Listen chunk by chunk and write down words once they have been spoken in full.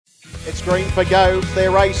It's green for go.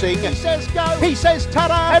 They're racing. He says go. He says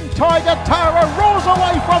ta-da. And Tiger Tara roars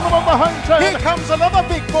away from them on the home turn. Here comes another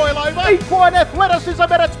big boil over. Equine athleticism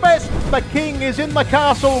at its best. The king is in the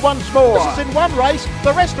castle once more. This is in one race.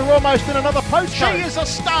 The rest are almost in another post. She is a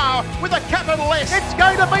star with a capital S. It's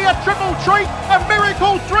going to be a triple treat, a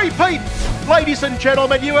miracle three-peat. Ladies and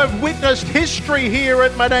gentlemen, you have witnessed history here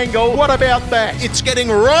at Menangle. What about that? It's getting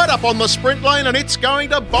right up on the sprint lane and it's going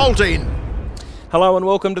to bolt in. Hello and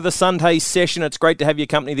welcome to the SundHayes session. It's great to have your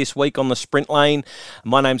company this week on the sprint lane.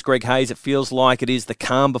 My name's Greg Hayes. It feels like it is the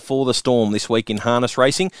calm before the storm this week in harness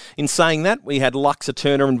racing. In saying that, we had Luxa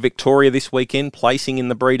Turner and Victoria this weekend placing in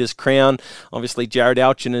the Breeders' Crown. Obviously, Jared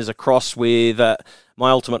Alchin is across with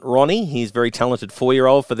My Ultimate Ronnie. He's a very talented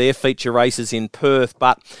 4-year-old for their feature races in Perth.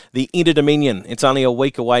 But the Inter-Dominion, it's only a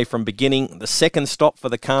week away from beginning. The second stop for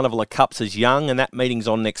the Carnival of Cups is Young, and that meeting's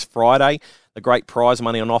on next Friday. The great prize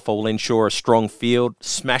money on offer will ensure a strong field.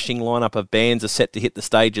 Smashing lineup of bands are set to hit the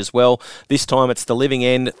stage as well. This time it's The Living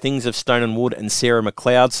End, Things of Stone and Wood and Sarah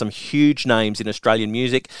McLeod. Some huge names in Australian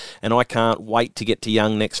music, and I can't wait to get to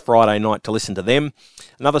Young next Friday night to listen to them.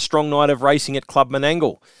 Another strong night of racing at Club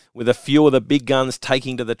Menangle, with a few of the big guns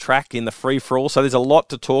taking to the track in the free-for-all. So there's a lot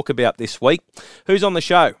to talk about this week. Who's on the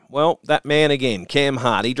show? Well, that man again, Cam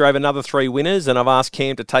Hart. He drove another 3 winners, and I've asked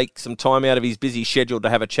Cam to take some time out of his busy schedule to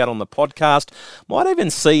have a chat on the podcast. Might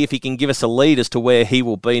even see if he can give us a lead as to where he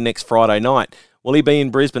will be next Friday night. Will he be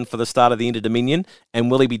in Brisbane for the start of the Inter-Dominion?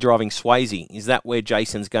 And will he be driving Swayze? Is that where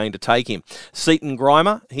Jason's going to take him? Seaton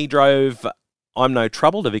Grima, he drove I'm No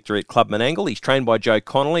Trouble to victory at Club Menangle. He's trained by Joe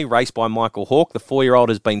Connolly, raced by Michael Hawke. The 4-year-old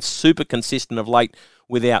has been super consistent of late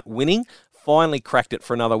without winning. Finally cracked it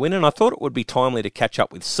for another win, and I thought it would be timely to catch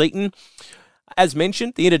up with Seaton. As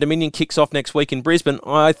mentioned, the Inter-Dominion kicks off next week in Brisbane.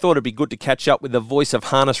 I thought it'd be good to catch up with the voice of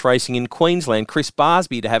harness racing in Queensland, Chris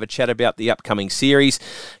Barsby, to have a chat about the upcoming series.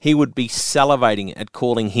 He would be salivating at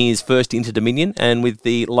calling his first Inter-Dominion, and with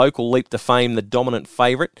the local leap to fame the dominant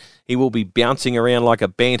favourite, he will be bouncing around like a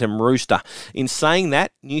bantam rooster. In saying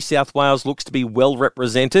that, New South Wales looks to be well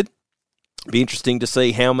represented. Be interesting to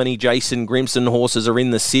see how many Jason Grimson horses are in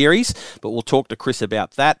the series, but we'll talk to Chris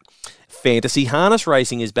about that. Fantasy harness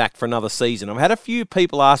racing is back for another season. I've had a few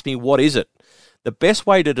people ask me, what is it? The best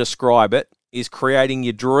way to describe it is creating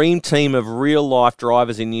your dream team of real-life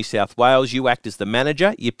drivers in New South Wales. You act as the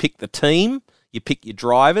manager, you pick the team, you pick your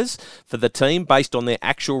drivers for the team based on their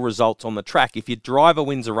actual results on the track. If your driver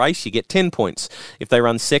wins a race, you get 10 points. If they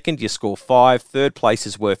run second, you score 5. Third place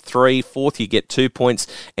is worth 3. Fourth, you get 2 points.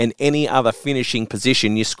 And any other finishing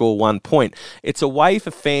position, you score 1 point. It's a way for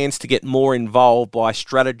fans to get more involved by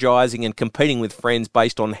strategizing and competing with friends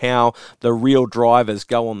based on how the real drivers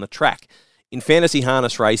go on the track. In fantasy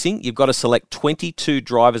harness racing, you've got to select 22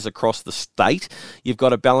 drivers across the state. You've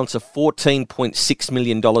got a balance of $14.6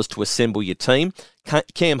 million to assemble your team.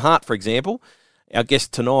 Cam Hart, for example, our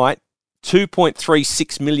guest tonight,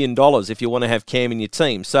 $2.36 million if you want to have Cam in your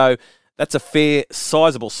team. So that's a fair,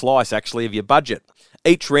 sizable slice, actually, of your budget.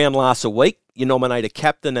 Each round lasts a week. You nominate a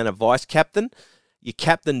captain and a vice-captain. Your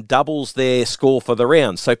captain doubles their score for the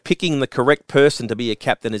round. So picking the correct person to be a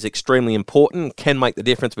captain is extremely important and can make the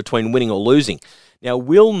difference between winning or losing. Now,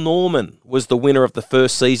 Will Norman was the winner of the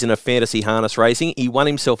first season of Fantasy Harness Racing. He won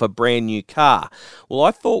himself a brand new car. Well,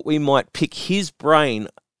 I thought we might pick his brain,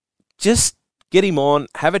 just get him on,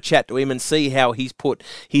 have a chat to him and see how he's put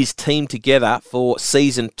his team together for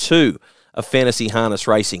Season 2 of Fantasy Harness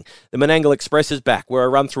Racing. The Menangle Express is back, where I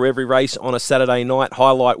run through every race on a Saturday night,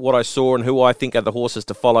 highlight what I saw and who I think are the horses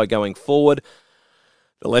to follow going forward.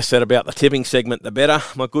 The less said about the tipping segment, the better.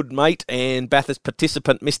 My good mate and Bathurst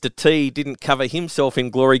participant, Mr. T, didn't cover himself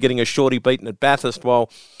in glory getting a shorty beaten at Bathurst, while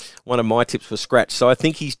one of my tips was scratched. So I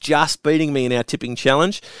think he's just beating me in our tipping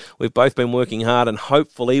challenge. We've both been working hard, and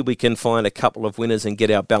hopefully we can find a couple of winners and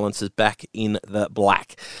get our balances back in the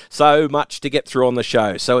black. So much to get through on the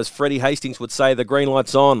show. So as Freddie Hastings would say, the green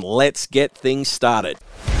light's on. Let's get things started.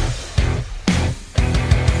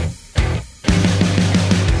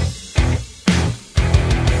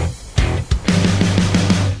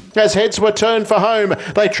 As heads were turned for home,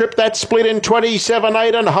 they tripped that split in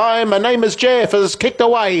 27.8 and high. My Name is Jeff has kicked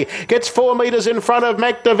away, gets 4 metres in front of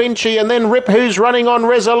Mac Da Vinci, and then Rip, who's running on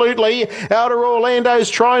resolutely. Outer Orlando's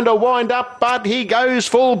trying to wind up, but he goes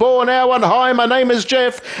full bore now, and high My Name is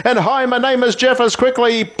Jeff, and high My Name is Jeff has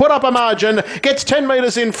quickly put up a margin, gets 10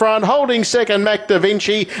 metres in front, holding second Mac Da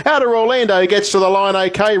Vinci. Outer Orlando gets to the line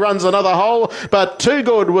okay, runs another hole, but too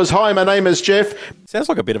good was high My Name is Jeff. Sounds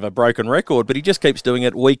like a bit of a broken record, but he just keeps doing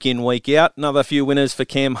it week in, week out. Another few winners for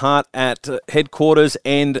Cam Hart at headquarters,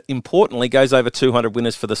 and importantly, goes over 200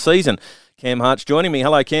 winners for the season. Cam Hart's joining me.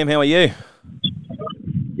 Hello, Cam. How are you?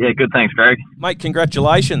 Yeah, good. Thanks, Greg. Mate,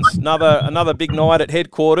 congratulations. Another big night at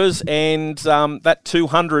headquarters, and that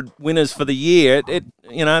 200 winners for the year,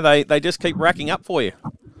 they just keep racking up for you.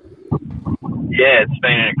 Yeah, it's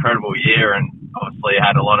been an incredible year, and obviously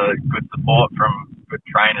had a lot of good support from good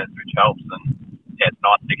trainers, which helps. And yeah, it's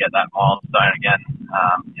nice to get that milestone again.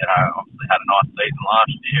 Obviously had a nice season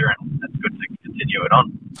last year, and it's good to continue it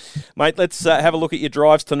on. Mate, let's have a look at your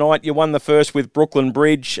drives tonight. You won the first with Brooklyn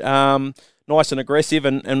Bridge. Nice and aggressive,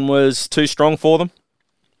 and was too strong for them?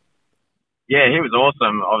 Yeah, he was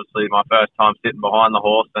awesome. Obviously, my first time sitting behind the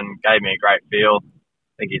horse, and gave me a great feel.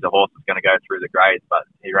 I think he's a horse that's going to go through the grades, but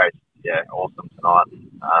he raced, awesome tonight.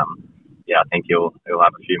 I think he'll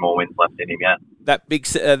have a few more wins left in him yet. That big,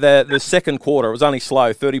 the second quarter was only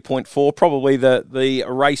slow, 30.4. Probably the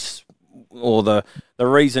race or the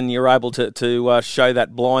reason you're able to show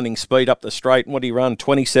that blinding speed up the straight. What did he run?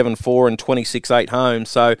 27.4 and 26.8 home.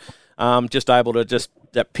 So just able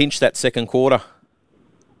to pinch that second quarter.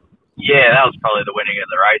 Yeah, that was probably the winning of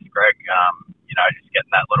the race, Greg. Just getting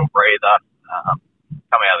that little breather,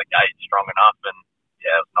 coming out of the gate strong enough, and it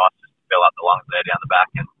was nice just to fill up the lungs there down the back,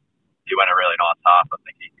 and he went a really nice half. I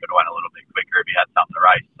think he could have went a little bit quicker if he had something to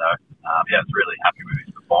race. So, I was really happy with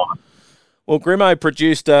his performance. Well, Grima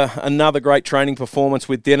produced another great training performance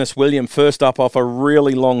with Dennis William, first up off a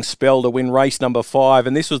really long spell to win race number 5,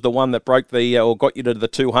 and this was the one that broke got you to the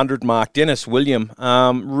 200 mark. Dennis William,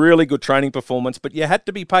 really good training performance, but you had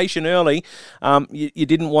to be patient early. You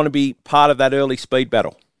didn't want to be part of that early speed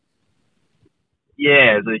battle.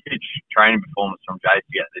 Yeah, it was a huge training performance from Jace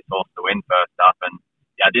to get this horse to win first up, and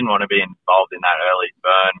I didn't want to be involved in that early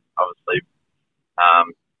burn. Obviously,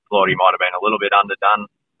 thought he might have been a little bit underdone,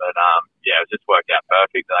 but it just worked out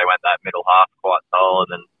perfect. They went that middle half quite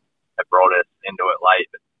solid and have brought us into it late.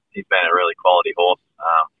 But he's been a really quality horse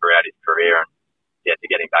throughout his career, and to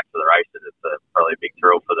get him back to the races, it's probably a big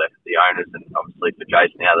thrill for the owners, and obviously for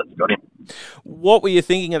Jace now that's got him. What were you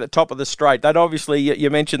thinking at the top of the straight? That obviously, you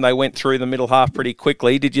mentioned they went through the middle half pretty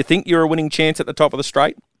quickly. Did you think you were a winning chance at the top of the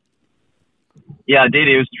straight? Yeah, I did.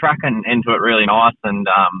 He was tracking into it really nice, and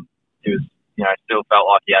he was, still felt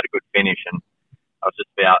like he had a good finish, and I was just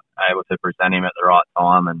about able to present him at the right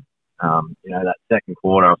time. And that second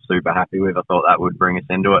quarter, I was super happy with. I thought that would bring us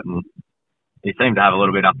into it, and he seemed to have a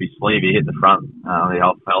little bit up his sleeve. He hit the front, the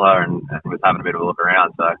old fella, and was having a bit of a look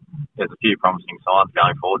around. So there's a few promising signs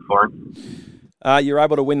going forward for him. You're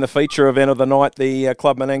able to win the feature event of the night, the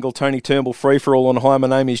Club Menangle Tony Turnbull free-for-all on Hi, My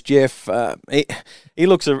Name is Jeff.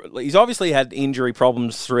 He's obviously had injury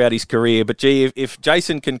problems throughout his career, but gee, if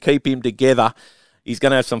Jason can keep him together, he's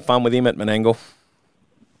going to have some fun with him at Menangle.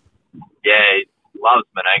 Yeah, he loves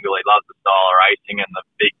Menangle. He loves the style of racing, and the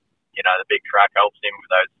big track helps him with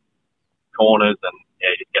those corners, and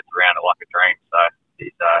he just gets around it like a dream. So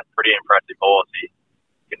he's a pretty impressive horse. He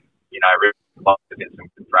can, rip the boxes in some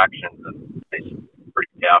contractions, and he's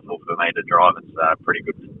pretty powerful for me to drive. It's a pretty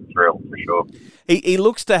good thrill for sure. He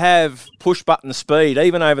looks to have push button speed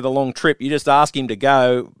even over the long trip. You just ask him to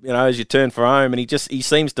go, as you turn for home, and he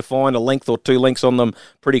seems to find a length or 2 lengths on them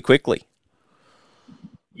pretty quickly.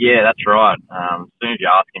 Yeah, that's right. As soon as you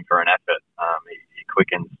ask him for an effort, he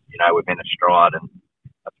quickens, within a stride, and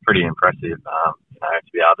that's pretty impressive,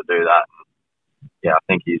 to be able to do that. And, I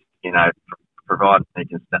think he's, provided he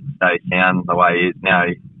can stay sound the way he is now,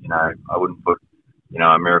 I wouldn't put,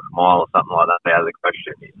 a Miracle Mile or something like that out of the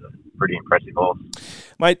question. He's a pretty impressive horse.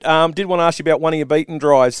 Mate, did want to ask you about one of your beaten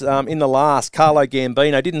drives. In the last, Carlo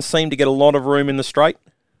Gambino didn't seem to get a lot of room in the straight.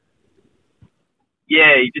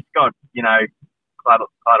 Yeah, he just got,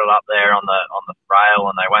 cluttered up there on the rail,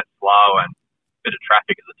 and they went slow, and a bit of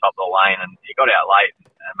traffic at the top of the lane, and he got out late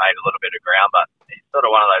and made a little bit of ground, but he's sort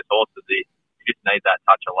of one of those horses, he just needs that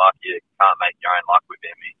touch of luck. You can't make your own luck with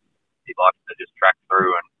him. He likes to just track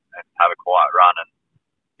through and have a quiet run, and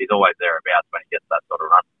he's always thereabouts when he gets that sort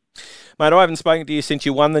of run. Mate, I haven't spoken to you since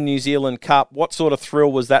you won the New Zealand Cup. What sort of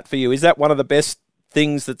thrill was that for you? Is that one of the best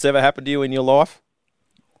things that's ever happened to you in your life?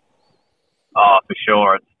 Oh, for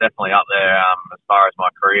sure. It's definitely up there as far as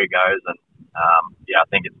my career goes. And, I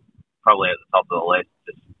think it's probably at the top of the list.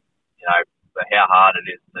 Just, for how hard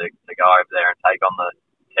it is to go over there and take on the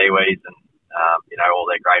Kiwis and, all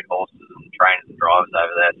their great horses and trainers and drivers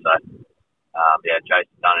over there. So,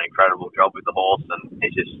 Jason's done an incredible job with the horse, and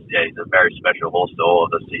he's a very special horse to all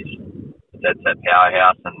of us. He's a dead set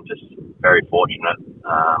powerhouse, and just very fortunate,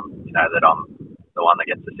 that I'm the one that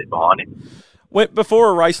gets to sit behind him. Before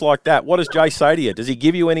a race like that, what does Jay say to you? Does he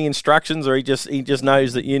give you any instructions, or he just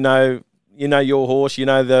knows that you know your horse,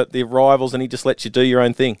 the rivals, and he just lets you do your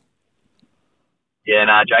own thing? Yeah,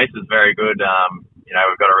 Jason's very good.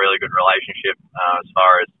 We've got a really good relationship as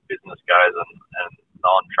far as business goes, and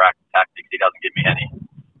on-track tactics. He doesn't give me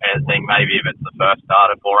anything. Maybe if it's the first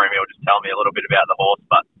starter for him, he'll just tell me a little bit about the horse.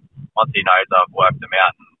 But once he knows I've worked them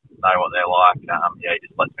out and know what they're like, he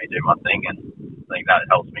just lets me do my thing. And I think that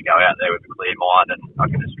helps me go out there with a clear mind and I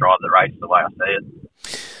can just drive the race the way I see it.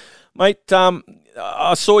 Mate,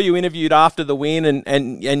 I saw you interviewed after the win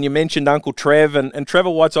and you mentioned Uncle Trev and Trevor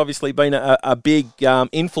White's obviously been a big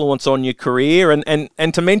influence on your career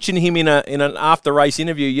and to mention him in an after race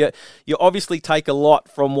interview, you obviously take a lot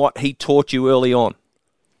from what he taught you early on.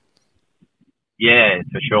 Yeah,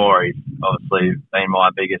 for sure. He's obviously been my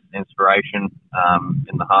biggest inspiration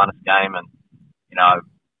in the harness game, and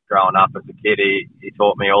growing up as a kid, he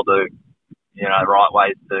taught me all the right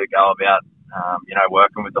ways to go about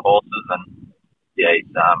working with the horses, and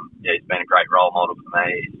he's been a great role model for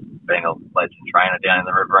me. He's been a legend trainer down in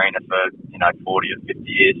the Riverina for 40 or 50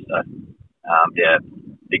 years. So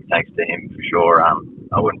big thanks to him for sure.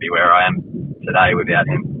 I wouldn't be where I am today without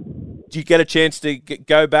him. Do you get a chance to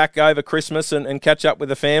go back over Christmas and catch up with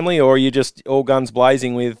the family, or are you just all guns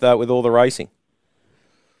blazing with all the racing?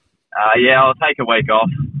 I'll take a week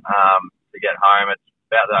off to get home. It's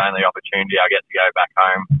about the only opportunity I get to go back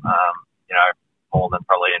home, more than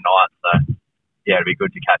probably a night. So, it'd be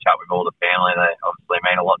good to catch up with all the family. They obviously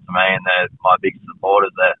mean a lot to me, and they're my big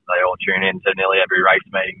supporters. They all tune in to nearly every race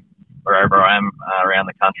meeting wherever I am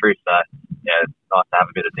around the country. So, it's nice to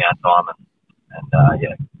have a bit of downtime and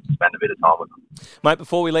spend a bit of time with them. Mate,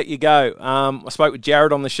 before we let you go, I spoke with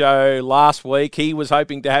Jared on the show last week. He was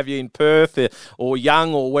hoping to have you in Perth or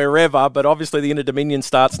Young or wherever, but obviously the Inter Dominion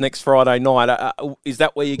starts next Friday night. Is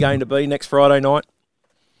that where you're going to be next Friday night?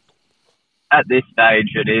 At this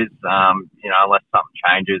stage, it is. Unless something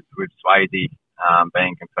changes with Swayze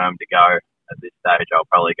being confirmed to go, at this stage I'll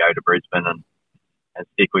probably go to Brisbane and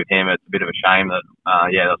stick with him. It's a bit of a shame that,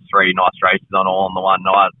 there's 3 nice races on all on the one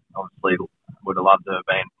night. Obviously, would have loved to have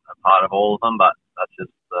been a part of all of them, but that's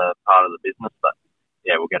just part of the business. But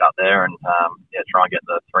we'll get up there and try and get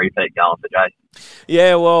the 3-peat going for Jay.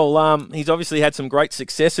 Yeah, well, he's obviously had some great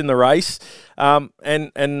success in the race, and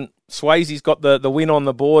Swayze's got the win on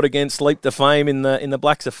the board against Leap to Fame in the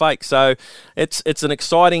Blacks Are Fake. So it's an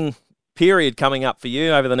exciting period coming up for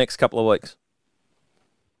you over the next couple of weeks.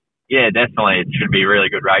 Yeah, definitely. It should be really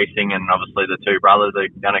good racing, and obviously the 2 brothers are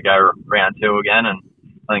going to go round 2 again, and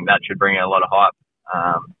I think that should bring a lot of hype,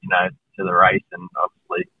 to the race. And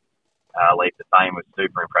obviously, Leap to Fame was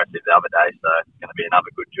super impressive the other day, so it's going to be another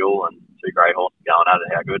good duel and 2 great horses going at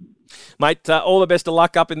it. How good, mate! All the best of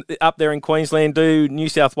luck up there in Queensland. Do New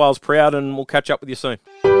South Wales proud, and we'll catch up with you soon.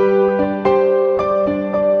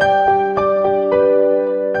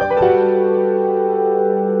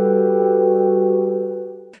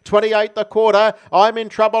 28 the quarter, I'm in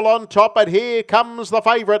trouble on top, but here comes the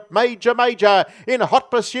favourite, Major in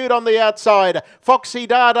hot pursuit on the outside. Foxy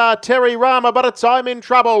Dada, Terry Rama, but it's I'm in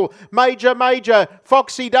trouble. Major,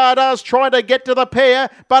 Foxy Dada's trying to get to the pair,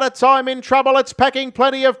 but it's I'm in trouble. It's packing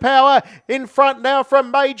plenty of power in front now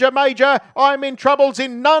from Major. I'm in trouble's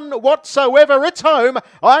in none whatsoever. It's home.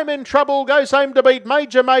 I'm in trouble goes home to beat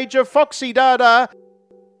Major, Foxy Dada.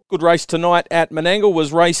 Good race tonight at Menangle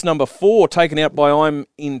was race number 4, taken out by I'm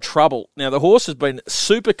in Trouble. Now, the horse has been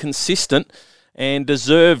super consistent and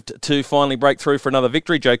deserved to finally break through for another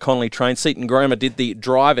victory. Joe Connolly trained. Seaton Grima did the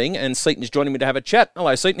driving, and Seaton is joining me to have a chat.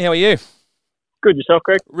 Hello, Seaton. How are you? Good. Yourself,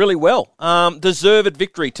 Greg? Really well. Deserved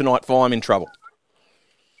victory tonight for I'm in Trouble.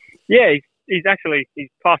 Yeah, his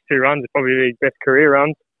past 2 runs are probably his best career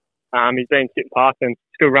runs. He's been sitting past and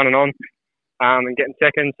still running on. And getting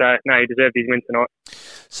second, so no, he deserved his win tonight.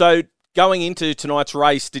 So going into tonight's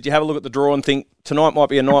race, did you have a look at the draw and think tonight might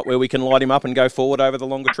be a night where we can light him up and go forward over the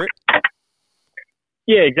longer trip?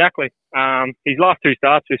 Yeah, exactly. His last 2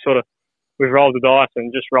 starts, we've rolled the dice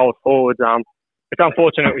and just rolled forwards. It's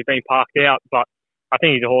unfortunate we've been parked out, but I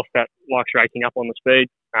think he's a horse that likes racing up on the speed.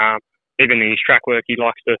 Even in his track work, he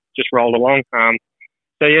likes to just roll along.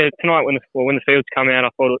 So yeah, tonight when the fields come out, I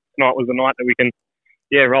thought tonight was the night that we can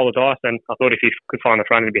roll the dice, and I thought if he could find the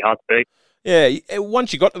front, it'd be hard to beat. Yeah,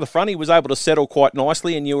 once you got to the front, he was able to settle quite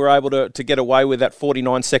nicely, and you were able to get away with that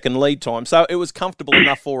 49-second lead time. So it was comfortable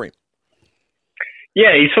enough for him.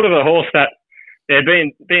 Yeah, he's sort of a horse that,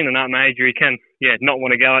 being an art major, he can, not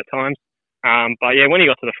want to go at times. But when he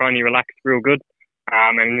got to the front, he relaxed real good.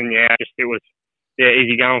 And then, it was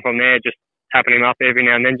easy going from there, just tapping him up every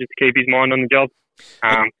now and then just to keep his mind on the job.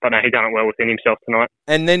 But no, he done it well within himself tonight.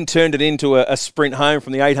 And then turned it into a sprint home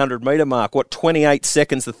from the 800-metre mark. 28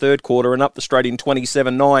 seconds the third quarter and up the straight in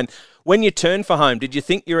 27.9. When you turned for home, did you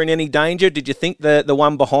think you were in any danger? Did you think the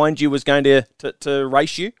one behind you was going to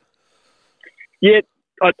race you? Yeah,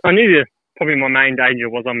 I knew that probably my main danger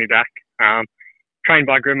was on my back. trained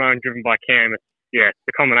by Grima and driven by Cam. It's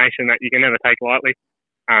a combination that you can never take lightly.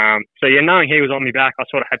 So knowing he was on my back, I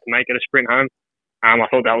sort of had to make it a sprint home. I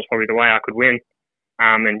thought that was probably the way I could win.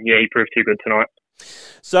 He proved too good tonight.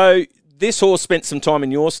 So this horse spent some time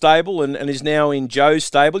in your stable and is now in Joe's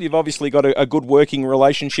stable. You've obviously got a good working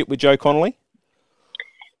relationship with Joe Connolly.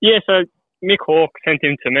 Yeah, so Mick Hawke sent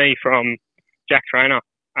him to me from Jack Trainer.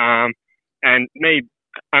 And me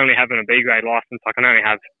only having a B-grade licence, I can only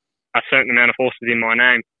have a certain amount of horses in my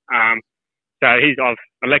name. So I've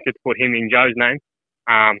elected to put him in Joe's name.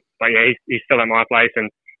 But he's still at my place, and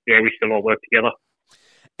we still all work together.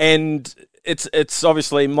 And it's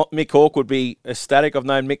obviously Mick Hawke would be ecstatic. I've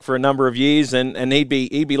known Mick for a number of years, and he'd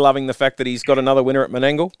be loving the fact that he's got another winner at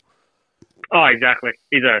Menangle. Oh, exactly.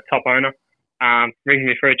 He's a top owner. Rings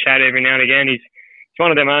me for a chat every now and again. He's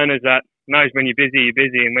one of them owners that knows when you're busy,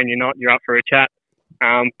 and when you're not, you're up for a chat.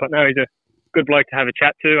 But no, he's a good bloke to have a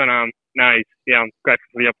chat to, and I'm grateful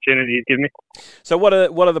for the opportunity he's given me. So what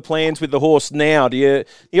are the plans with the horse now?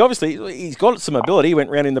 He's got some ability. He went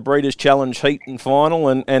round in the Breeders' Challenge heat and final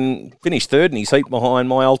and finished third in his heat behind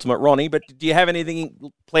My Ultimate Ronnie. But do you have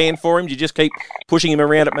anything planned for him? Do you just keep pushing him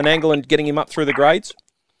around at Menangle and getting him up through the grades?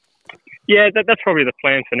 Yeah, that's probably the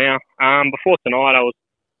plan for now. Before tonight, I was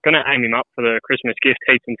going to aim him up for the Christmas gift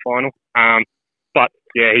heats and final. But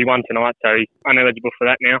he won tonight, so he's ineligible for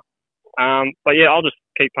that now. But I'll just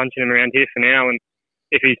keep punching him around here for now, and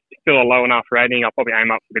if he's still a low enough rating, I'll probably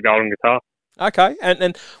aim up for the Golden Guitar. Okay,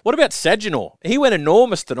 and what about Saginaw? He went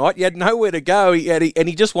enormous tonight. You had nowhere to go, and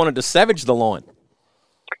he just wanted to savage the line.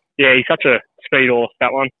 Yeah, he's such a speed horse,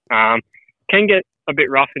 that one. Can get a bit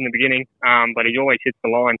rough in the beginning, but he always hits the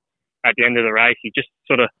line at the end of the race. He just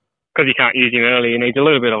sort of, because you can't use him early, he needs a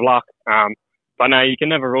little bit of luck. But no, you can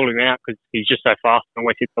never rule him out because he's just so fast and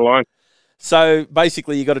always hits the line. So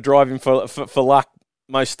basically, you got to drive him for luck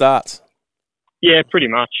most starts. Yeah, pretty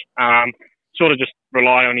much. Sort of just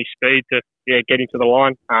rely on his speed to get into the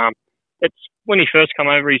line. It's when he first come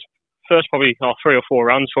over, his first probably 3 or 4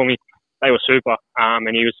 runs for me, they were super,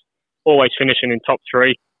 and he was always finishing in top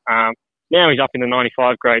 3. Now he's up in the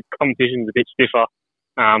 95 grade. Competition's a bit stiffer,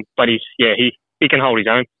 but he can hold his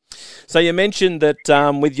own. So you mentioned that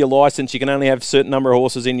with your licence, you can only have a certain number of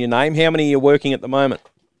horses in your name. How many are you working at the moment?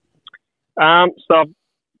 So I've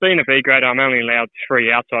been a B grade. I'm only allowed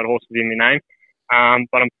 3 outside horses in my name,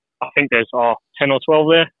 but I think there's 10 or 12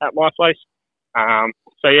 there at my place.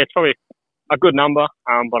 So it's probably a good number,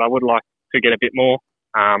 but I would like to get a bit more.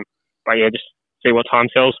 But just see what time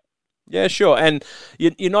sells. Yeah, sure. And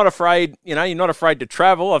you're not afraid. You're not afraid to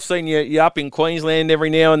travel. I've seen you up in Queensland every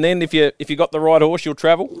now and then. If you got the right horse, you'll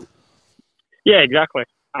travel. Yeah, exactly.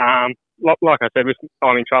 Like I said, with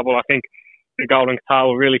I'm in trouble, I think the Golden Guitar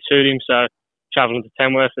will really suit him. So travelling to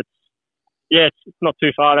Tamworth, it's not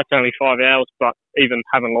too far. That's only 5 hours. But even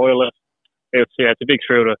having loyalists, it's a big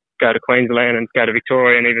thrill to go to Queensland and go to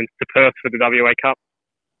Victoria and even to Perth for the WA Cup.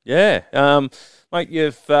 Yeah, mate,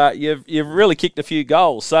 you've really kicked a few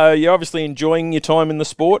goals. So you're obviously enjoying your time in the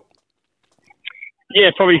sport. Yeah,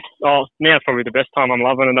 probably. Now it's probably the best time. I'm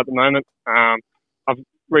loving it at the moment. I've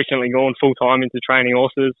recently gone full time into training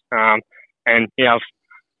horses, and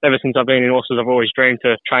ever since I've been in horses, I've always dreamed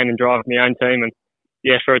to train and drive my own team, and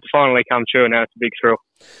for it to finally come true, now it's a big thrill.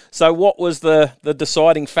 So what was the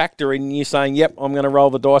deciding factor in you saying, "Yep, I'm going to roll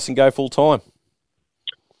the dice and go full time"?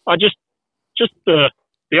 I just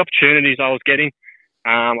the opportunities I was getting.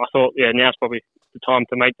 I thought, now's probably the time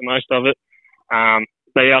to make the most of it. I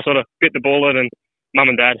sort of bit the bullet, and Mum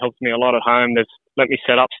and Dad helped me a lot at home. They've let me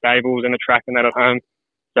set up stables and a track and that at home.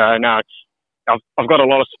 So no, I've got a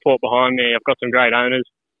lot of support behind me. I've got some great owners.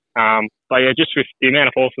 But just with the amount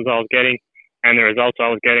of horses I was getting and the results I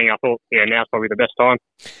was getting, I thought, now's probably the best time.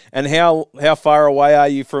 And how far away are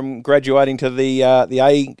you from graduating to the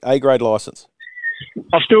A grade licence?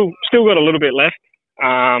 I've still got a little bit left.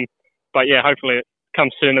 But hopefully it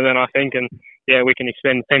comes sooner than I think, and we can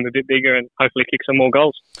expand the team a bit bigger and hopefully kick some more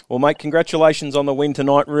goals. Well, mate, congratulations on the win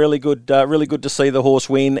tonight. Really good to see the horse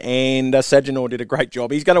win, and Saginaw did a great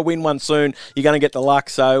job. He's going to win one soon. You're going to get the luck.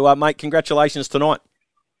 So, mate, congratulations tonight.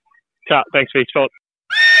 Thanks for your support.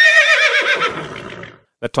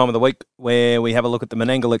 That time of the week where we have a look at the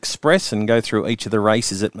Menangle Express and go through each of the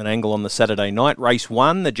races at Menangle on the Saturday night. Race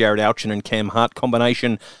 1, the Jared Alchin and Cam Hart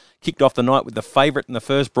combination, kicked off the night with the favourite in the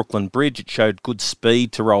first, Brooklyn Bridge. It showed good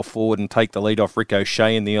speed to roll forward and take the lead off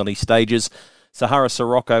Ricochet in the early stages. Sahara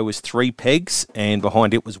Sirocco was 3 pegs, and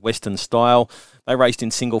behind it was Western Style. They raced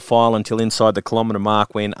in single file until inside the kilometre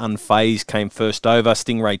mark when Unfazed came first over.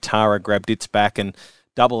 Stingray Tara grabbed its back, and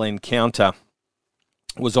Double Encounter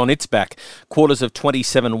was on its back. Quarters of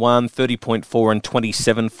 27-1, 30.4 and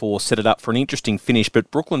 27-4 set it up for an interesting finish,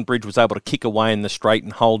 but Brooklyn Bridge was able to kick away in the straight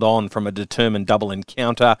and hold on from a determined double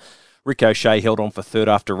encounter. Ricochet held on for third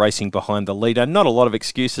after racing behind the leader. Not a lot of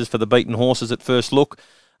excuses for the beaten horses at first look.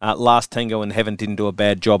 Last Tango in Heaven didn't do a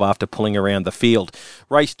bad job after pulling around the field.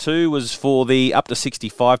 Race 2 was for the up to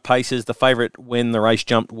 65 paces. The favourite when the race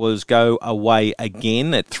jumped was Go Away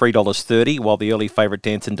Again at $3.30, while the early favourite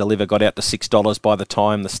Dance and Deliver got out to $6 by the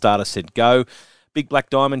time the starter said go. Big Black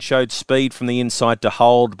Diamond showed speed from the inside to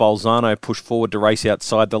hold. Bolzano pushed forward to race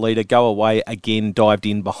outside the leader. Go Away Again dived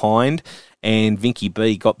in behind. And Vinky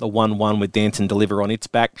B got the 1-1 with Dance and Deliver on its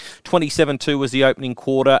back. 27-2 was the opening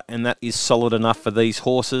quarter, and that is solid enough for these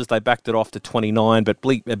horses. They backed it off to 29, but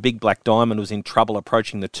Big Black Diamond was in trouble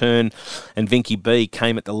approaching the turn, and Vinky B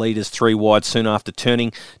came at the leaders 3 wide soon after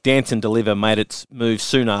turning. Dance and Deliver made its move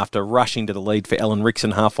soon after, rushing to the lead for Ellen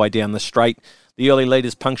Rickson halfway down the straight. The early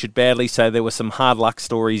leaders punctured badly, so there were some hard luck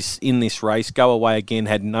stories in this race. Go Away Again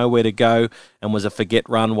had nowhere to go and was a forget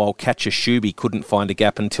run, while Catch a Shuby couldn't find a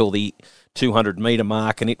gap until the 200-metre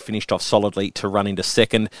mark, and it finished off solidly to run into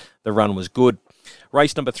second. The run was good.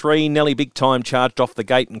 Race number 3, Nelly Big Time charged off the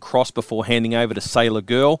gate and crossed before handing over to Sailor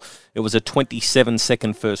Girl. It was a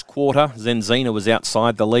 27-second first quarter. Zenzina was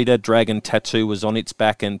outside the leader. Dragon Tattoo was on its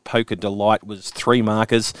back, and Poker Delight was 3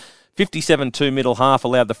 markers. 57-2 middle half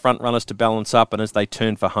allowed the front runners to balance up, and as they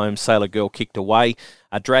turned for home, Sailor Girl kicked away.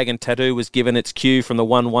 A Dragon Tattoo was given its cue from the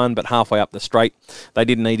 1-1, but halfway up the straight, they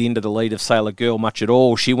didn't eat into the lead of Sailor Girl much at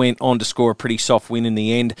all. She went on to score a pretty soft win in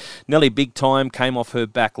the end. Nelly Big Time came off her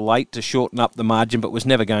back late to shorten up the margin, but was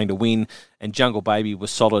never going to win. And Jungle Baby was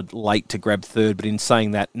solid late to grab third, but in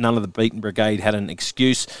saying that, none of the beaten brigade had an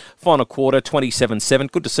excuse. Final quarter,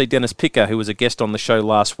 27-7. Good to see Dennis Picker, who was a guest on the show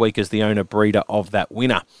last week, as the owner-breeder of that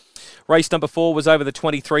winner. Race number 4 was over the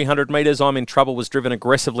 2,300 metres. I'm in Trouble was driven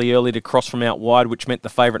aggressively early to cross from out wide, which meant the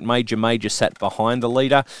favourite Major sat behind the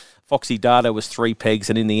leader. Foxy Data was 3 pegs,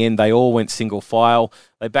 and in the end they all went single file.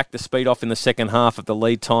 They backed the speed off in the second half of the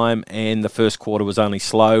lead time, and the first quarter was only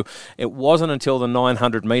slow. It wasn't until the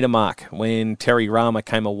 900 metre mark when Terry Rama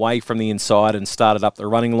came away from the inside and started up the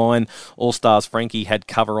running line. All Stars Frankie had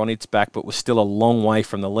cover on its back, but was still a long way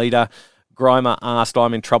from the leader. Grima asked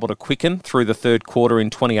I'm in Trouble to quicken through the third quarter in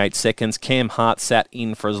 28 seconds. Cam Hart sat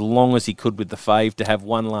in for as long as he could with the fave to have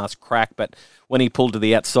one last crack, but when he pulled to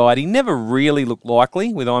the outside, he never really looked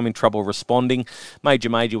likely, with I'm in Trouble responding.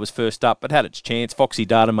 Major was first up, but had its chance. Foxy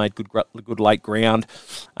Data made good late ground,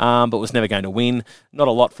 but was never going to win. Not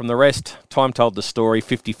a lot from the rest. Time told the story,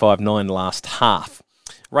 55-9 last half.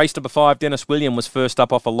 Race number 5, Dennis William was first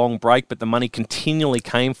up off a long break, but the money continually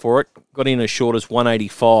came for it. Got in as short as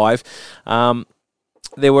 185.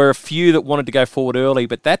 There were a few that wanted to go forward early,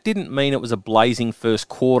 but that didn't mean it was a blazing first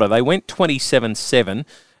quarter. They went 27-7,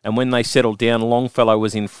 and when they settled down, Longfellow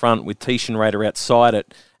was in front with Tishan Raider outside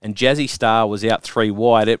it, and Jazzy Star was out 3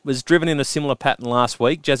 wide. It was driven in a similar pattern last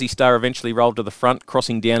week. Jazzy Star eventually rolled to the front,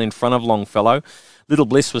 crossing down in front of Longfellow. Little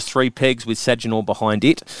Bliss was 3 pegs with Saginaw behind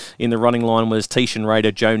it. In the running line was Tishan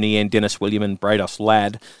Raider, Joe Nian, Dennis William and Brados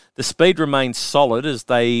Ladd. The speed remained solid as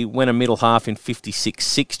they went a middle half in 56-6.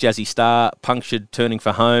 Jazzy Star punctured, turning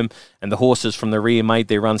for home, and the horses from the rear made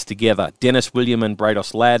their runs together. Dennis William and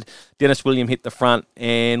Brados Ladd. Dennis William hit the front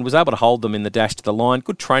and was able to hold them in the dash to the line.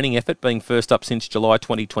 Good training effort, being first up since July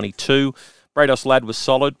 2022. Brados Ladd was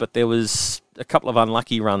solid, but there was a couple of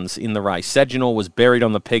unlucky runs in the race. Saginaw was buried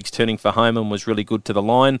on the pegs, turning for home, and was really good to the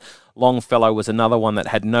line. Longfellow was another one that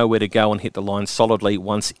had nowhere to go and hit the line solidly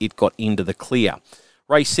once it got into the clear.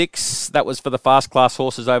 Race 6, that was for the fast-class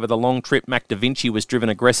horses over the long trip. Mac Da Vinci was driven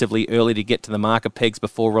aggressively early to get to the marker pegs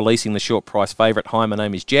before releasing the short-price favourite, Hi, My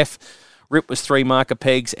Name is Jeff. Rip was 3 marker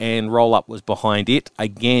pegs and Roll Up was behind it.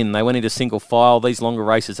 Again, they went into single file. These longer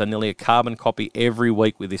races are nearly a carbon copy every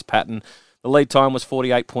week with this pattern. The lead time was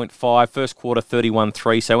 48.5, first quarter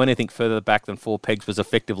 31.3, so anything further back than 4 pegs was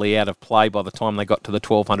effectively out of play by the time they got to the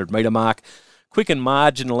 1,200 metre mark. Quickened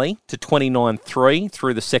marginally to 29.3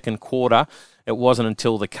 through the second quarter. It wasn't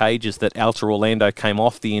until the cages that Alta Orlando came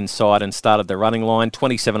off the inside and started the running line.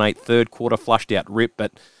 27.8 third quarter, flushed out Rip,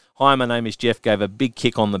 but Hi, My Name is Jeff gave a big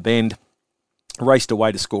kick on the bend. Raced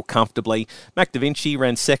away to score comfortably. Mac Da Vinci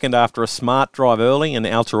ran second after a smart drive early, and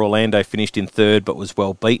Alta Orlando finished in third but was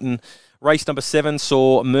well beaten. Race number 7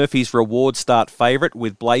 saw Murphy's Reward start favourite,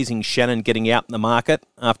 with Blazing Shannon getting out in the market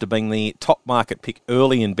after being the top market pick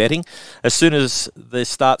early in betting. As soon as the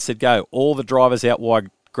start said go, all the drivers out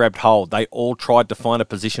wide grabbed hold. They all tried to find a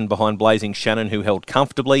position behind Blazing Shannon, who held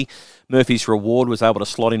comfortably. Murphy's Reward was able to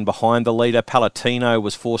slot in behind the leader. Palatino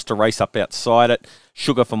was forced to race up outside it.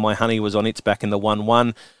 Sugar for My Honey was on its back in the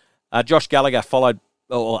 1-1. Josh Gallagher followed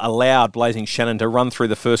or allowed Blazing Shannon to run through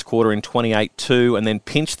the first quarter in 28.2 and then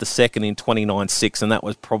pinch the second in 29.6, and that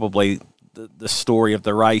was probably the story of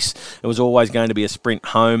the race. It was always going to be a sprint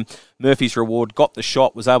home. Murphy's Reward got the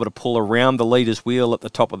shot, was able to pull around the leader's wheel at the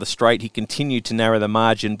top of the straight. He continued to narrow the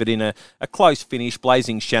margin, but in a close finish,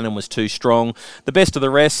 Blazing Shannon was too strong. The best of the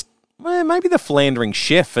rest, maybe the Philandering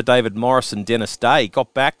Chef for David Morris and Dennis Day.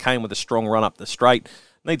 Got back, came with a strong run up the straight.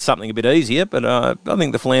 Needs something a bit easier, but I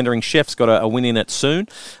think the Philandering Chef's got a win in it soon.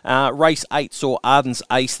 Race 8 saw Arden's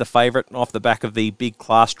Ace, the favourite, off the back of the big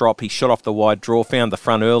class drop. He shot off the wide draw, found the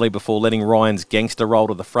front early before letting Ryan's Gangster roll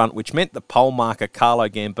to the front, which meant the pole marker Carlo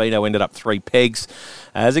Gambino ended up 3 pegs.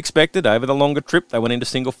 As expected, over the longer trip, they went into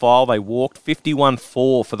single file. They walked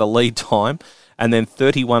 51.4 for the lead time, and then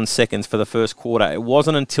 31 seconds for the first quarter. It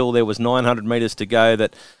wasn't until there was 900 metres to go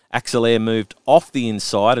that Axelair moved off the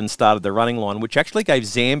inside and started the running line, which actually gave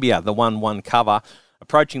Zambia the 1-1 cover.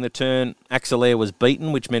 Approaching the turn, Axelair was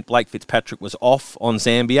beaten, which meant Blake Fitzpatrick was off on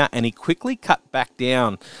Zambia, and he quickly cut back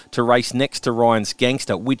down to race next to Ryan's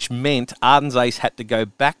Gangster, which meant Arden's Ace had to go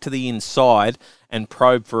back to the inside and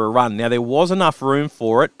probe for a run. Now, there was enough room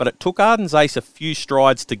for it, but it took Arden's Ace a few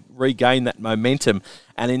strides to regain that momentum,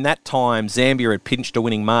 and in that time, Zambia had pinched a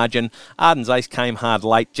winning margin. Arden's Ace came hard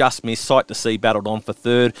late, just missed. Sight to See battled on for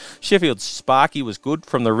third. Sheffield's Sparky was good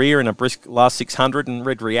from the rear in a brisk last 600, and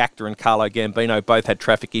Red Reactor and Carlo Gambino both had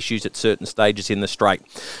traffic issues at certain stages in the straight.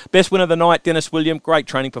 Best winner of the night, Dennis William. Great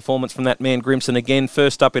training performance from that man, Grimson. Again,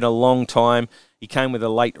 first up in a long time. He came with a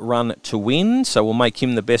late run to win, so we'll make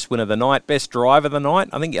him the best winner of the night. Best driver of the night,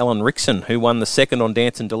 I think Ellen Rickson, who won the second on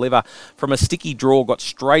Dance and Deliver from a sticky draw, got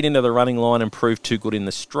straight into the running line and proved too good in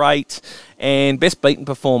the straight. And best beaten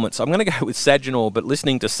performance, I'm going to go with Saginaw, but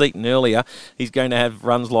listening to Seaton earlier, he's going to have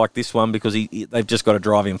runs like this one because they've just got to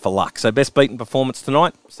drive him for luck. So best beaten performance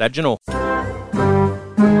tonight, Saginaw.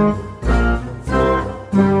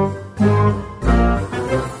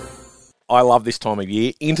 I love this time of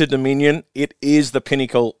year. Inter Dominion, it is the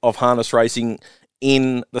pinnacle of harness racing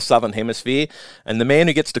in the Southern Hemisphere. And the man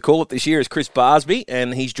who gets to call it this year is Chris Barsby,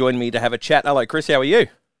 and he's joined me to have a chat. Hello, Chris. How are you?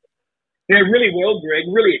 Yeah, really well, Greg.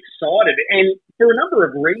 Really excited. And for a number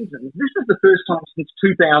of reasons. This is the first time since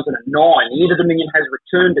 2009 the Inter Dominion has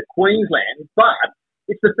returned to Queensland, but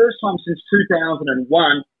it's the first time since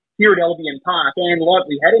 2001 here at Albion Park. And like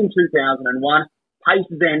we had in 2001, paces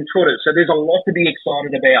and trotters. So there's a lot to be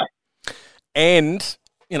excited about. And,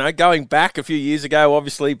 you know, going back a few years ago,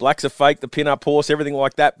 obviously, Blacks Are Fake, the pin-up horse, everything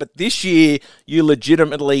like that. But this year, you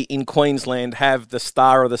legitimately, in Queensland, have the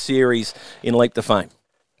star of the series in Leap to Fame.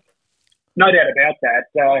 No doubt about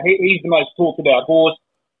that. He's the most talked about horse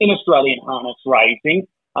in Australian harness racing.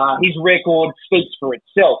 His record speaks for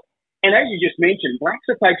itself. And as you just mentioned, Blacks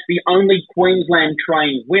Are Fake's the only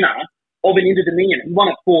Queensland-trained winner of an Inter Dominion. He won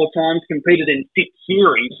it 4 times, competed in 6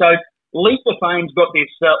 series. So Leap to Fame's got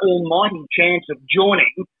this almighty chance of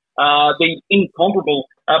joining the incomparable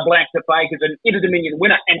Blacks Are Fake as an Inter Dominion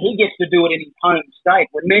winner, and he gets to do it in his home state.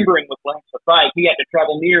 Remembering with Blacks Are Fake, he had to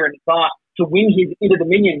travel near and far to win his Inter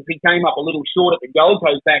Dominions. He came up a little short at the Gold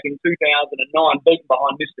Coast back in 2009, beaten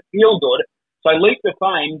behind Mr. Feelgood. So Leap to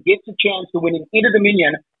Fame gets a chance to win an Inter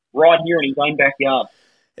Dominion right here in his own backyard.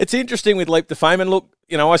 It's interesting with Leap to Fame, and look,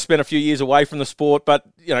 you know, I spent a few years away from the sport, but,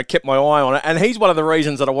 you know, kept my eye on it, and he's one of the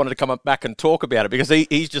reasons that I wanted to come back and talk about it, because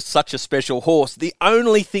he's just such a special horse. The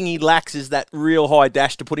only thing he lacks is that real high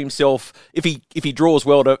dash to put himself, if he draws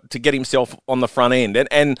well, to get himself on the front end.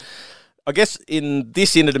 And I guess in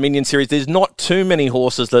this Inter Dominion series, there's not too many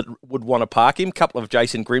horses that would want to park him. A couple of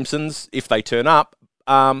Jason Grimsons, if they turn up.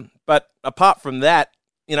 But apart from that,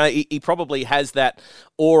 you know, he probably has that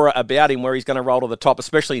aura about him where he's going to roll to the top,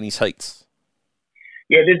 especially in his heats.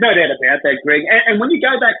 Yeah, there's no doubt about that, Greg. And when you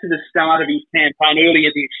go back to the start of his campaign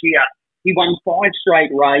earlier this year, he won 5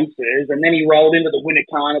 straight races, and then he rolled into the Winter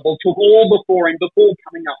Carnival, took all before him before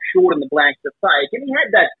coming up short in the Blacks Are Fake. And he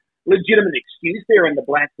had that legitimate excuse there in the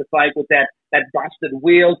Blacks Are Fake with that busted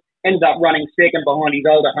wheel, ended up running second behind his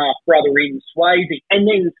older half-brother in Swayze. And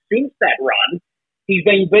then since that run, he's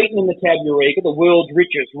been beaten in the Tab Eureka, the world's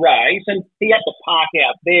richest race, and he had to park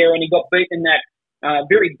out there, and he got beaten in that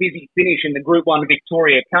very busy finish in the Group 1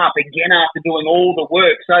 Victoria Cup, again after doing all the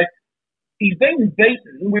work. So he's been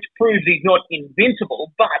beaten, which proves he's not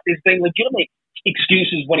invincible, but there's been legitimate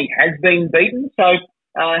excuses when he has been beaten. So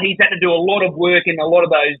he's had to do a lot of work in a lot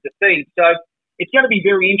of those defeats. So it's going to be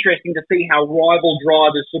very interesting to see how rival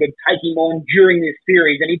drivers sort of take him on during this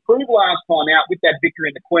series. And he proved last time out with that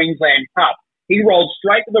victory in the Queensland Cup. He rolled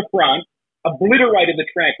straight to the front, obliterated the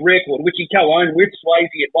track record, which he co-owned with Swayze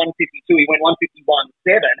at 152. He went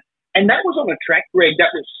 151.7. And that was on a track, Greg,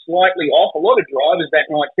 that was slightly off. A lot of drivers that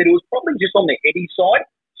night said it was probably just on the heady side.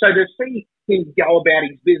 So to see him go about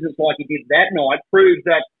his business like he did that night proves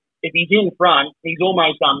that if he's in front, he's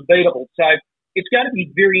almost unbeatable. So it's going to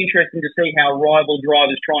be very interesting to see how rival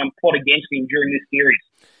drivers try and plot against him during this series.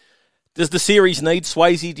 Does the series need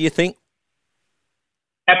Swayze, do you think?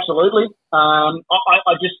 Absolutely.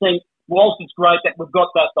 I just think, whilst it's great that we've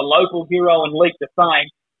got the local hero and leap to fame,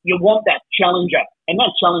 you want that challenger. And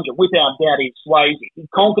that challenger, without doubt, is Swayze. He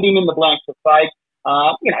conquered him in the Blacks of Faith.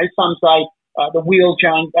 Some say the wheel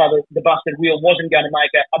change, the busted wheel wasn't going to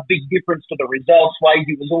make a big difference to the result.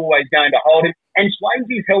 Swayze was always going to hold him. And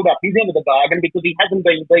Swayze's held up his end of the bargain because he hasn't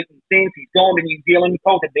been beaten since. He's gone to New Zealand,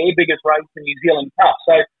 conquered their biggest race, the New Zealand Cup.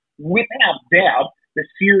 So without doubt, the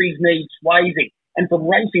series needs Swayze. And from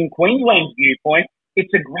Racing Queensland's viewpoint,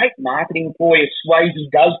 it's a great marketing ploy if Swayze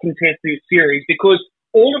does contest this series, because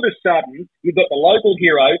all of a sudden, you've got the local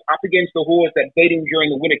hero up against the horse that beat him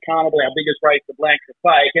during the Winter Carnival, our biggest race, the Blacks of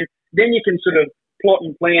Fake, and then you can sort of plot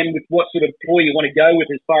and plan with what sort of ploy you want to go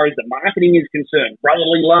with as far as the marketing is concerned.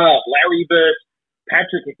 Brotherly Love, Larry Burst,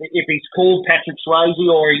 Patrick, if he's called Patrick Swayze,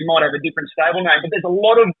 or he might have a different stable name, but there's a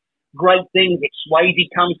lot of great things that Swayze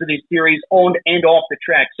comes to this series on and off the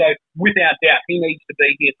track. So without doubt, he needs to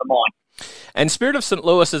be here for mine. And Spirit of St.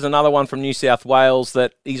 Louis is another one from New South Wales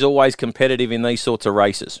that he's always competitive in these sorts of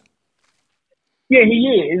races. Yeah, he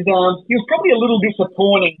is. He was probably a little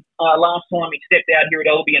disappointing last time he stepped out here at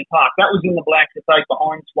Albion Park. That was in the Blacks to take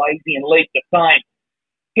behind Swayze and leap to fame.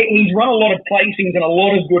 He's run a lot of placings and a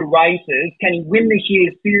lot of good races. Can he win this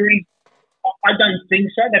year's series? I don't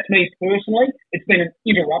think so. That's me personally. It's been an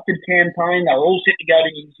interrupted campaign. They were all set to go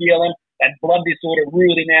to New Zealand. That blood disorder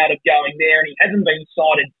ruled him out of going there, and he hasn't been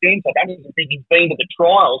cited since. I don't even think he's been to the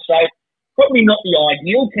trial. So probably not the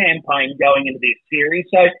ideal campaign going into this series.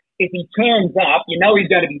 So if he turns up, you know he's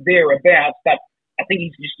going to be thereabouts, but I think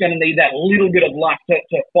he's just going to need that little bit of luck to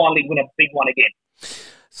finally win a big one again.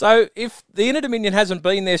 So if the Inter Dominion hasn't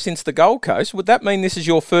been there since the Gold Coast, would that mean this is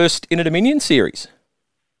your first Inter Dominion series?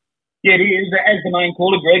 Yeah, it is. As the main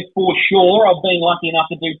caller, Greg, for sure. I've been lucky enough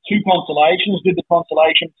to do two consolations. Did the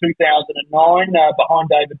consolation 2009 behind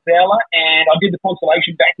David Fowler, and I did the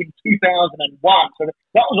consolation back in 2001. So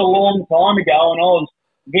that was a long time ago, and I was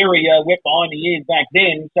very wet behind the ears back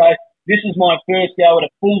then. So this is my first go at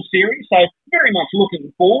a full series, so very much looking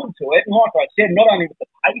forward to it. And like I said, not only with the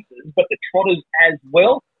Pacers, but the Trotters as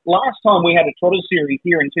well. Last time we had a Trotter series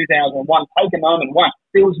here in 2001, take a moment one,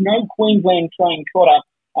 there was no Queensland-trained Trotter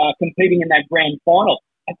competing in that grand final.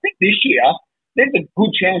 I think this year, there's a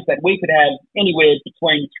good chance that we could have anywhere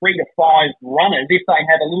between 3 to 5 runners if they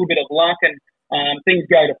have a little bit of luck and things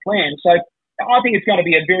go to plan. So I think it's going to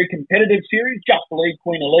be a very competitive series. Just Believe,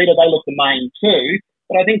 Queen Elida, they look the main two.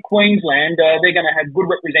 But I think Queensland, they're going to have good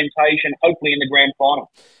representation, hopefully in the grand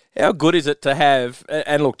final. How good is it to have,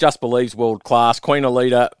 and look, Just Believe's world class, Queen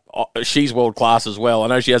Elida, she's world class as well. I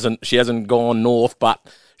know she hasn't gone north, but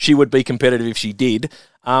she would be competitive if she did.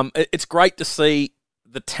 It's great to see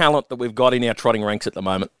the talent that we've got in our trotting ranks at the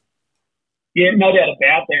moment. Yeah, no doubt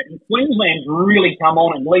about that. And Queensland's really come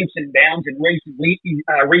on in leaps and bounds in recent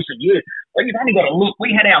years. But you've only got to look.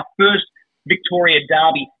 We had our first Victoria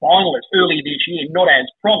Derby finalist earlier this year, not as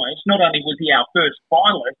promised. Not only was he our first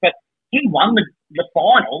finalist, but he won the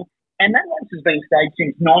final, and that race has been staged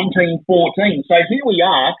since 1914. So here we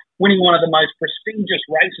are, winning one of the most prestigious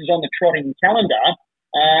races on the trotting calendar.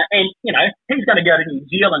 And, you know, he's going to go to New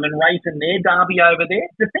Zealand and race in their derby over there.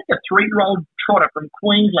 To think a 3-year-old trotter from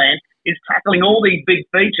Queensland is tackling all these big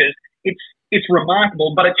features, it's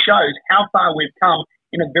remarkable, but it shows how far we've come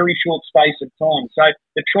in a very short space of time. So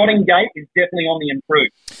the trotting gate is definitely on the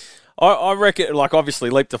improve. I reckon, like, obviously,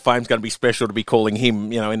 Leap to Fame's going to be special to be calling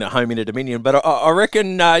him, you know, in the home Inter Dominion, but I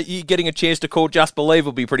reckon you getting a chance to call Just Believe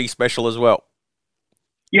will be pretty special as well.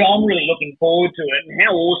 Yeah, I'm really looking forward to it. And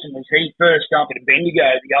how awesome was he first up at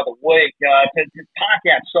Bendigo the other week to park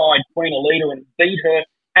outside Queen Elida and beat her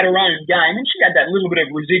at her own game. And she had that little bit of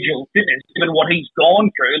residual fitness, given what he's gone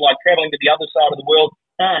through, like travelling to the other side of the world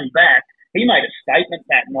and back. He made a statement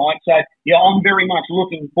that night. So, yeah, I'm very much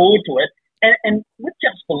looking forward to it. And with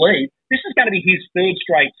Just Believe, this is going to be his third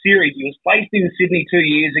straight series. He was placed in Sydney 2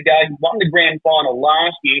 years ago. He won the grand final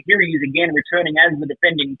last year. Here he is again returning as the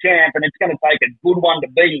defending champ, and it's going to take a good one to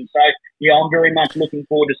beat him. So, yeah, I'm very much looking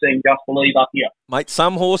forward to seeing Just Believe up here. Mate,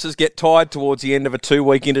 some horses get tired towards the end of a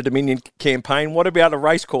 2-week Inter Dominion campaign. What about a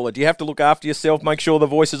race caller? Do you have to look after yourself, make sure the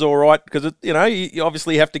voice is all right? Because, you know, you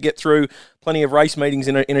obviously have to get through plenty of race meetings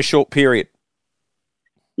in a short period.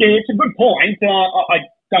 Yeah, it's a good point. I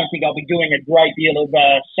don't think I'll be doing a great deal of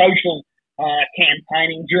social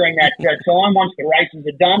campaigning during that time. Once the races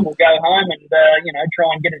are done, we'll go home and, try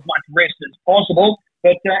and get as much rest as possible.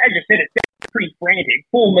 But as you said, it's pretty frantic.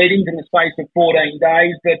 4 meetings in the space of 14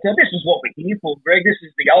 days. But this is what we're here for, Greg. This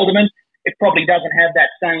is the ultimate. It probably doesn't have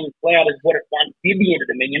that same clout as what it once did the End of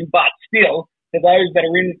the Dominion, but still, for those that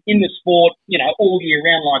are in the sport, all year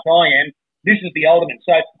round like I am, this is the ultimate.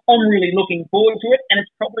 So I'm really looking forward to it, and it's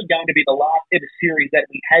probably going to be the last ever series that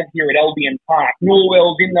we have here at Albion Park.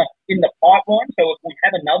 Norwell's in the pipeline, so if we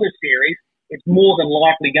have another series, it's more than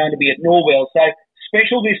likely going to be at Norwell. So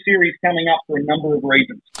special this series coming up for a number of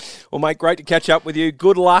reasons. Well, mate, great to catch up with you.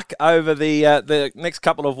 Good luck over the next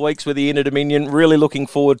couple of weeks with the End of Dominion. Really looking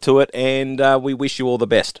forward to it, and we wish you all the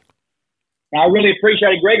best. I really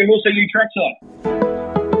appreciate it, Greg, and we'll see you trackside.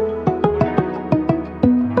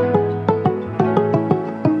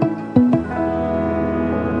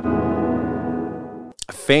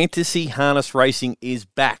 Fantasy harness racing is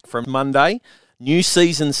back from Monday. New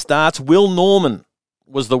season starts. Will Norman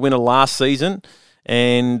was the winner last season,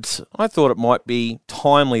 and I thought it might be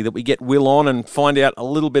timely that we get Will on and find out a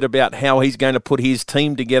little bit about how he's going to put his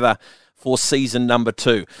team together for season number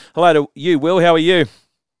 2. Hello to you, Will. How are you?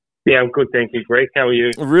 Yeah, I'm good, thank you, Greg. How are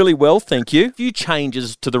you? Really well, thank you. A few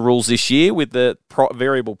changes to the rules this year with the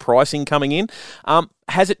variable pricing coming in.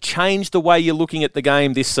 Has it changed the way you're looking at the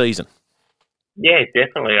game this season? Yeah,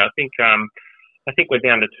 definitely. I think we're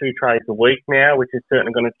down to 2 trades a week now, which is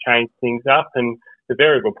certainly going to change things up. And the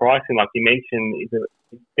variable pricing, like you mentioned, is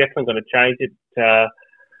definitely going to change it.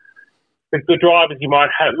 The drivers you might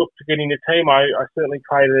look to get in your team, I certainly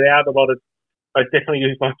traded out a lot of. I definitely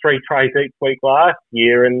used my 3 trades each week last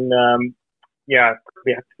year, and we have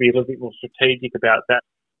to be a little bit more strategic about that.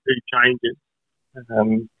 2 changes.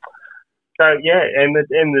 And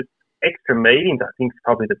the extra meetings, I think, is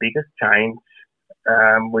probably the biggest change.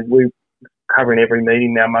 We're covering every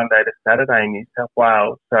meeting now, Monday to Saturday in New South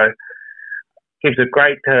Wales, so gives a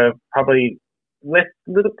great probably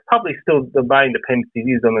still the main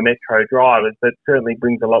dependency is on the metro drivers, but certainly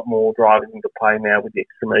brings a lot more drivers into play now with the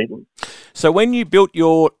extra meetings. So when you built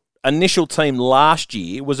your initial team last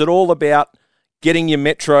year, was it all about getting your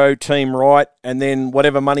metro team right, and then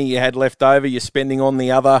whatever money you had left over, you're spending on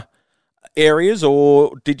the other areas,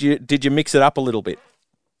 or did you mix it up a little bit?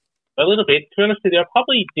 A little bit. To be honest with you, I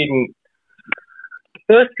probably didn't. The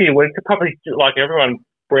first few weeks, I probably, like everyone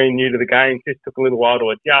brand new to the game, just took a little while to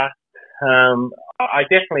adjust. I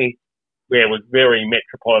definitely was very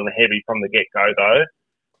Metropolitan heavy from the get-go, though.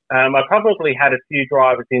 I probably had a few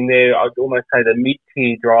drivers in there, I'd almost say the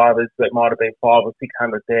mid-tier drivers that might have been 500,000 or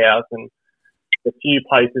 600,000. A few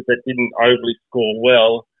places that didn't overly score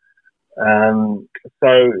well.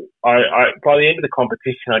 So I by the end of the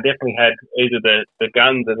competition, I definitely had either the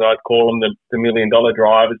guns, as I'd call them, the $1 million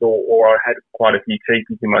drivers, or I had quite a few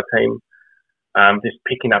cheapies in my team, just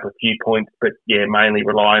picking up a few points, but yeah, mainly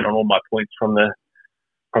relying on all my points from the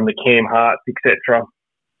Cam Harts, etc.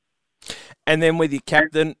 And then with your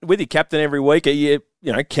captain every week,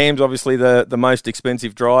 Cam's obviously the most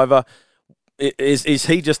expensive driver. Is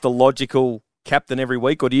he just the logical captain every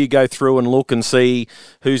week, or do you go through and look and see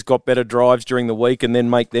who's got better drives during the week and then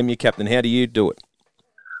make them your captain? How do you do it?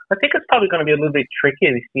 I think it's probably going to be a little bit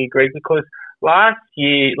trickier this year, Greg, because last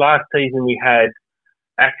season we had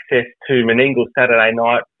access to Menangle Saturday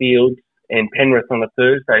night fields and Penrith on a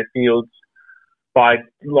Thursday fields by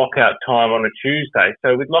lockout time on a Tuesday.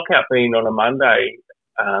 So with lockout being on a Monday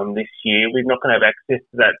this year, we're not going to have access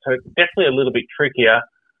to that. So it's definitely a little bit trickier.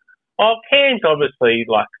 Cam's obviously,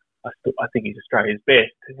 I think he's Australia's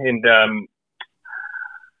best, and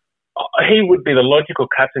he would be the logical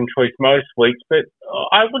captain choice most weeks, but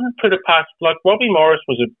I wouldn't put it past, Robbie Morris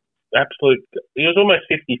was he was almost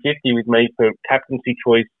 50-50 with me for captaincy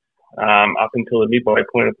choice up until the midway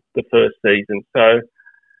point of the first season. So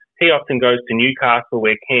he often goes to Newcastle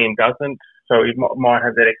where Cam doesn't, so he might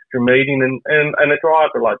have that extra meeting, and a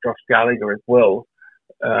driver like Josh Gallagher as well.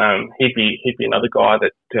 He'd be another guy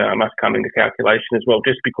that must come into calculation as well,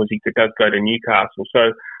 just because he does go to Newcastle.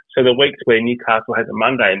 So the weeks where Newcastle has a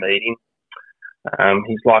Monday meeting,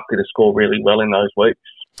 he's likely to score really well in those weeks.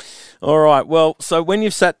 All right. Well, so when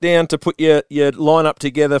you've sat down to put your lineup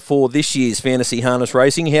together for this year's fantasy harness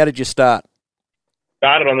racing, how did you start?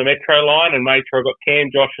 Started on the Metro line and made sure I got Cam,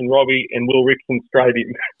 Josh, and Robbie and Will Rickson straight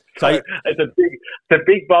in. So it's a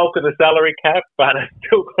big bulk of the salary cap, but I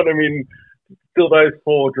still got them in. Still those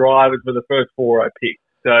 4 drivers were the first 4 I picked.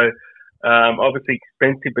 So obviously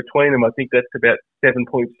expensive between them. I think that's about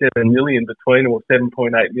 7.7 million between them, or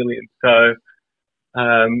 7.8 million. So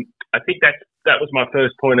I think that was my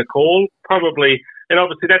first point of call. Probably, and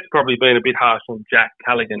obviously that's probably been a bit harsh on Jack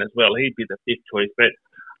Callaghan as well. He'd be the 5th choice. But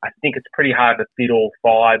I think it's pretty hard to fit all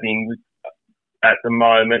 5 in at the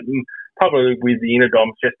moment. And probably with the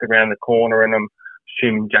Inadoms just around the corner, and I'm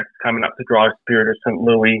assuming Jack's coming up to drive Spirit of St.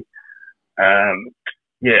 Louis. I'd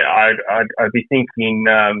be thinking,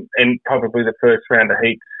 and probably the first round of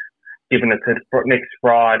heats, given it's next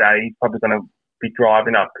Friday, he's probably going to be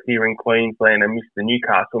driving up here in Queensland and miss the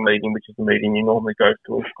Newcastle meeting, which is the meeting he normally goes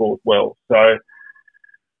to and scores well. So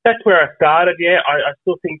that's where I started. Yeah, I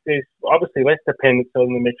still think there's obviously less dependence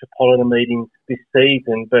on the Metropolitan meetings this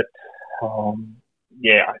season, but I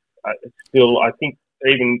think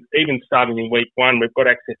even starting in week 1, we've got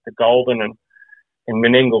access to Goulburn and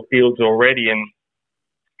Menangle Fields already, and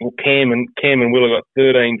Cam and Will have got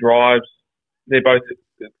 13 drives. They're both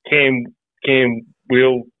Cam,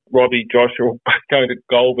 Will, Robbie, Josh are all both going to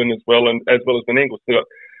Goulburn as well as Menangle. So got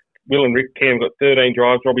Will and Rick, Cam got 13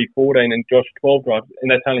 drives, Robbie 14, and Josh 12 drives,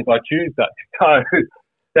 and that's only by Tuesday. So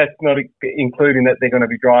that's not including that they're going to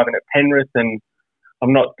be driving at Penrith, and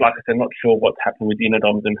I'm not, like I said, not sure what's happening with the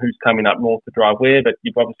Inadoms and who's coming up north to drive where, but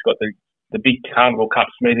you've obviously got the big Carnival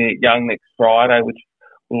Cups meeting at Young next Friday, which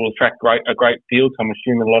will attract a great field. So I'm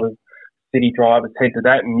assuming a lot of city drivers head to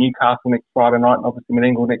that, and Newcastle next Friday night, and obviously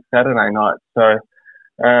Menangle next Saturday night. So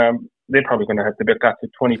they're probably going to have to back up to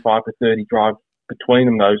 25 to 30 drives between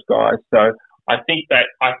them, those guys. So I think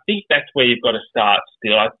that's where you've got to start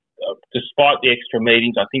still. Despite the extra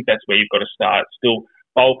meetings, I think that's where you've got to start. Still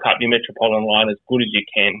bulk up your Metropolitan line as good as you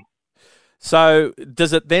can. So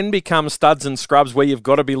does it then become studs and scrubs where you've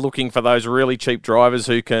got to be looking for those really cheap drivers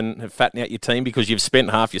who can fatten out your team because you've spent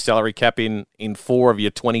half your salary cap in 4 of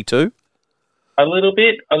your 22? A little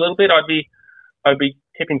bit. I'd be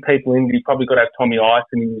tipping people in. You've probably got to have Tommy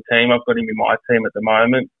Ison in your team. I've got him in my team at the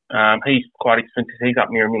moment. He's quite expensive. He's up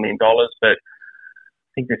near $1 million, but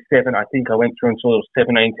I think I went through and saw there was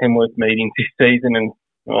 17 Tamworth meetings this season, and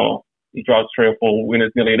he drives 3 or 4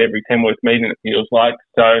 winners nearly at every Tamworth meeting, it feels like.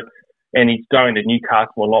 So, and he's going to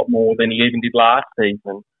Newcastle a lot more than he even did last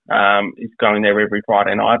season. He's going there every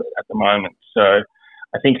Friday night at the moment. So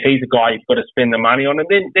I think he's a guy you've got to spend the money on. And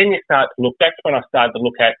then you start to look, that's when I started to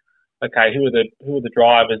look at, okay, who are the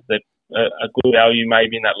drivers that are good value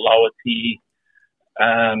maybe in that lower tier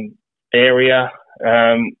area.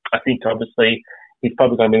 I think obviously he's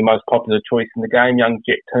probably going to be the most popular choice in the game. Young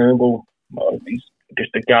Jet Turnbull, he's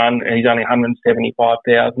just a gun, and he's only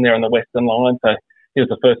 175,000 there on the Western line. So he was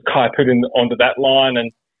the first guy put onto that line,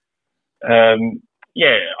 and I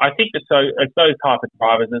think it's those type of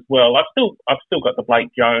drivers as well. I've still got the Blake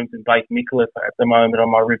Jones and Blake Nicholas at the moment on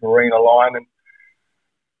my Riverina line, and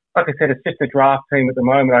like I said, it's just a draft team at the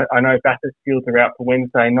moment. I know Bathurst fields are out for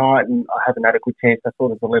Wednesday night, and I haven't had a good chance. I saw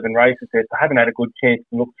there's 11 races there, so I haven't had a good chance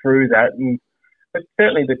to look through that. But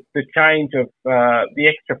certainly the change of the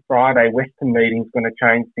extra Friday Western meeting is going to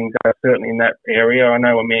change things up, certainly in that area. I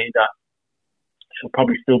know Amanda, she'll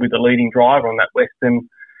probably still be the leading driver on that Western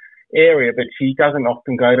area, but she doesn't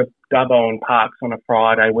often go to Dubbo and Parks on a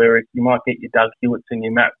Friday, whereas you might get your Doug Hewitts and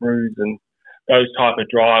your Matt Roos and those type of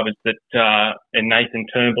drivers that, and Nathan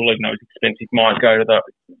Turnbull, even though it's expensive, might go to the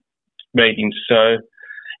meetings. So,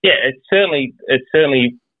 yeah, it's certainly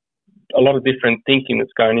a lot of different thinking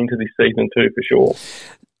that's going into this season too, for sure.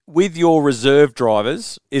 With your reserve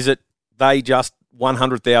drivers, is it they just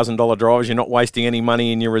 $100,000 drivers? You're not wasting any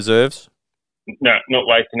money in your reserves? No, not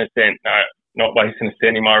wasting a cent. No, not wasting a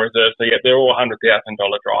cent in my reserves. So, yeah, they're all $100,000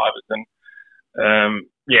 drivers. And,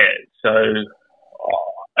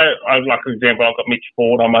 like, for example, I've got Mitch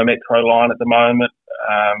Ford on my Metro line at the moment.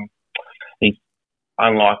 He's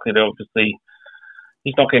unlikely to obviously...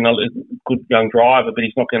 He's not getting a good young driver, but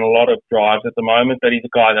he's not getting a lot of drives at the moment. But he's a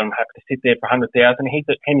guy that I'm happy to sit there for 100,000. He's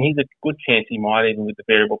a good chance he might, even with the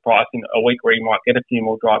variable pricing, a week where he might get a few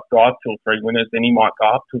more drive 2 or 3 winners, then he might go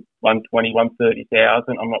up to 120,000,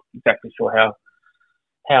 130,000. I'm not exactly sure how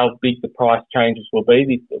big the price changes will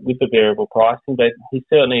be with the variable pricing, but he's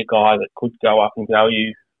certainly a guy that could go up in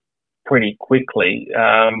value pretty quickly.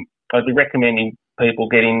 I'd be recommending people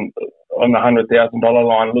getting on the $100,000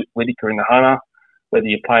 line Luke Whittaker in the Hunter. Whether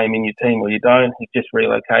you play him in your team or you don't. He's just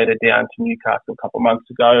relocated down to Newcastle a couple of months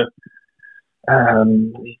ago.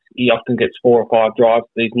 He often gets 4 or 5 drives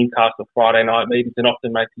to these Newcastle Friday night meetings and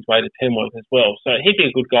often makes his way to Tamworth as well. So he'd be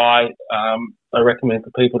a good guy. I recommend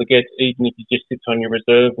for people to get, even if he just sits on your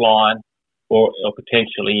reserve line or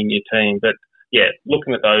potentially in your team. But, yeah,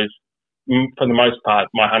 looking at those, for the most part,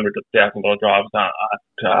 my $100,000 drivers aren't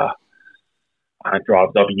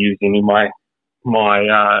drivers I'll be using in my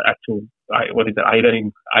actual...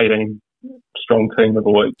 18 strong team of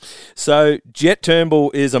the week. So Jet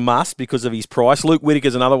Turnbull is a must because of his price. Luke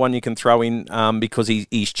Whittaker's another one you can throw in because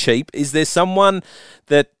he's cheap. Is there someone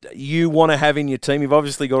that you want to have in your team? You've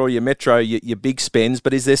obviously got all your Metro, your big spends,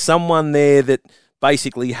 but is there someone there that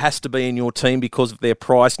basically has to be in your team because of their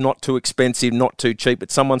price, not too expensive, not too cheap,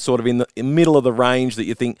 but someone sort of in the middle of the range that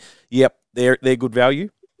you think, yep, they're good value?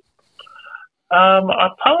 I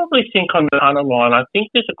probably think on the Hunter line, I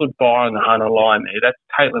think there's a good buy on the Hunter line there. That's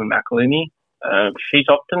Caitlin McElhinney. She's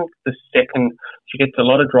often the second. She gets a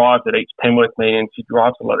lot of drives at each Penworth meeting, and she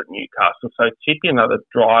drives a lot at Newcastle. So she'd be another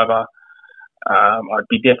driver I'd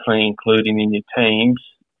be definitely including in your teams.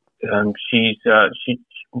 She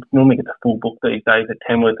normally gets a full book these days at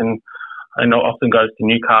Penworth, and often goes to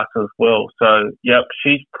Newcastle as well. So, yep,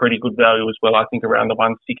 she's pretty good value as well. I think around the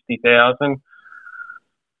 160,000.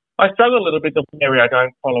 I struggle a little bit. The area I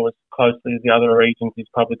don't follow as closely as the other regions is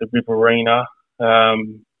probably the Riverina.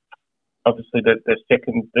 Obviously,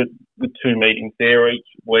 the two meetings there each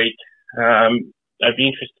week. I'd be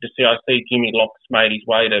interested to see. I see Jimmy Locke's made his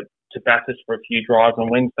way to Bathurst for a few drives on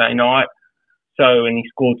Wednesday night. And he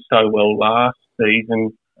scored so well last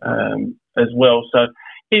season as well. So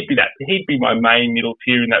he'd be my main middle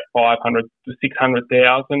tier in that 500 to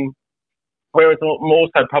 600,000. Whereas more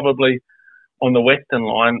so probably on the Western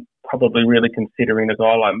line, probably really considering a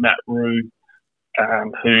guy like Matt Rue,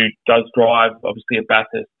 who does drive obviously at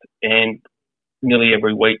Bathurst and nearly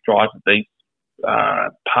every week drives at these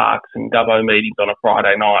parks and Dubbo meetings on a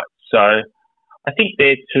Friday night. So I think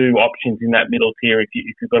they're two options in that middle tier. If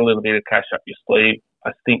you've got a little bit of cash up your sleeve,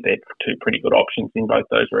 I think they're two pretty good options in both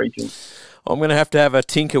those regions. I'm going to have a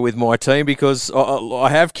tinker with my team because I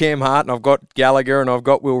have Cam Hart and I've got Gallagher and I've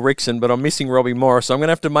got Will Rickson, but I'm missing Robbie Morris. So I'm going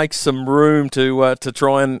to have to make some room to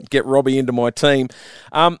try and get Robbie into my team.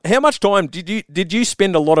 How much time did you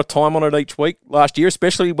spend a lot of time on it each week last year,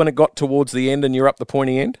 especially when it got towards the end and you're up the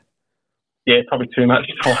pointy end? Yeah, probably too much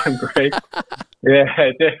time, Greg. Yeah,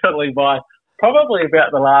 definitely probably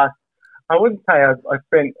about the last. I wouldn't say I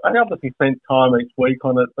obviously spent time each week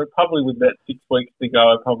on it, but probably with about 6 weeks to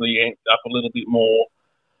go, I probably ended up a little bit more,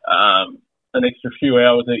 an extra few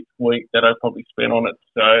hours each week that I probably spent on it.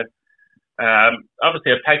 So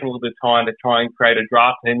obviously I've taken a little bit of time to try and create a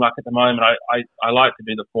draft team. Like at the moment, I like to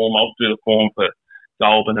do the form. I'll do the form for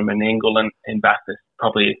Goulburn and Menangle and Bathurst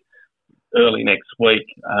probably early next week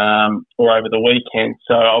or over the weekend.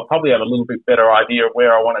 So I'll probably have a little bit better idea of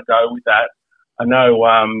where I want to go with that. I know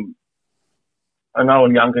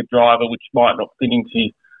a younger driver, which might not fit into,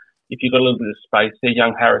 if you've got a little bit of space there,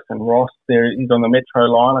 young Harrison Ross, he's on the Metro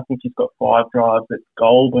line. I think he's got 5 drives at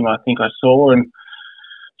Goulburn, I think I saw. And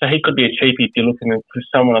so he could be a cheapie if you're looking for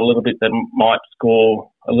someone a little bit that might score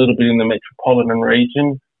a little bit in the metropolitan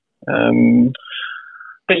region.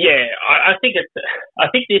 But yeah, I think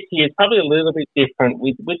this year is probably a little bit different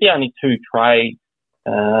with the only 2 trades.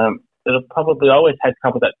 That have probably always had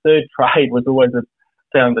trouble. That third trade was always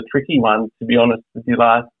found the tricky one, to be honest with you,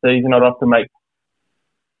 last season. I'd have to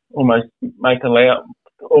almost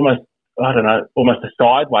a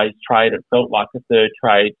sideways trade. It felt like a third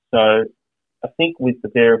trade. So I think with the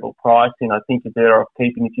variable pricing, I think you're better off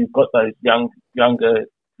keeping, if you've got those younger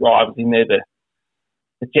drivers in there,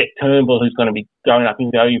 the Jet Turnbull, who's going to be going up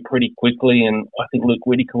in value pretty quickly, and I think Luke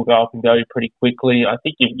Whittaker will go up in value pretty quickly. I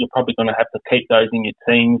think you're probably going to have to keep those in your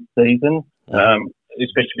team season,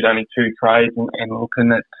 especially with only 2 trades, and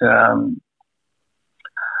looking at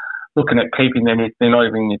keeping them if they're not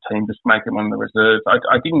even in your team, just make them on the reserves.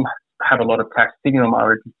 I didn't have a lot of cash sitting on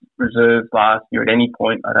my reserves last year at any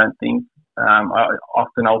point, I don't think. I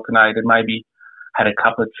often alternated, maybe had a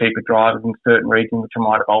couple of cheaper drivers in certain regions, which I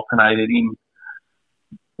might have alternated in.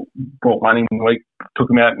 Brought one in the week, took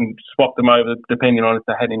them out and swapped them over, depending on if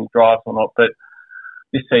they had any drives or not. But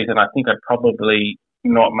this season, I think I'd probably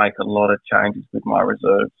not make a lot of changes with my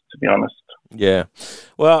reserves, to be honest. Yeah.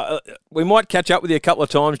 Well, we might catch up with you a couple of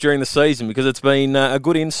times during the season because it's been a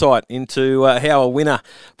good insight into how a winner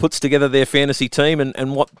puts together their fantasy team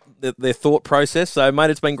and what their thought process. So, mate,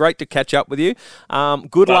 it's been great to catch up with you.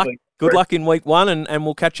 Good luck in week 1 and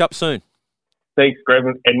we'll catch up soon. Thanks, Greg,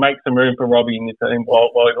 and make some room for Robbie in your team while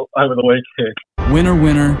over the weekend. Winner,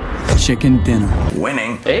 winner, chicken dinner.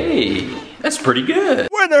 Winning. Hey, that's pretty good.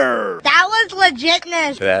 Winner! That was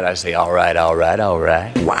legitness. That I say, all right.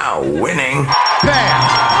 Wow, winning. Bam!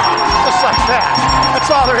 Just like that. That's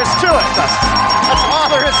all there is to it. That's all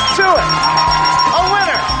there is to it. A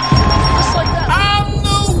winner! Just like that. And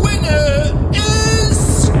the winner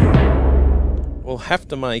is... We'll have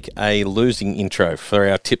to make a losing intro for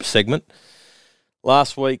our tip segment.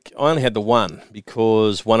 Last week, I only had the one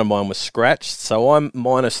because one of mine was scratched. So I'm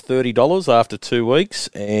minus $30 after 2 weeks.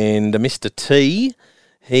 And Mr. T,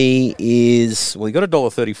 he is, well, he got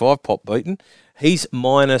 $1.35 pop beaten. He's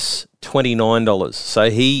minus $29.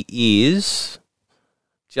 So he is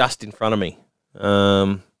just in front of me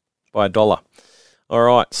by $1. All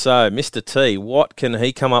right, so Mr. T, what can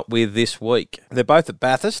he come up with this week? They're both at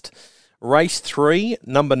Bathurst. Race 3,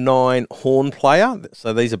 number 9, Horn Player.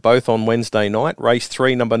 So these are both on Wednesday night. Race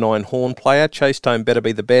 3, number 9, Horn Player. Chased-Home Better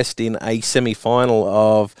Be the Best in a semi-final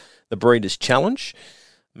of the Breeders' Challenge.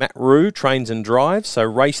 Matt Rue trains and drives. So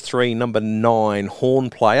race 3, number 9,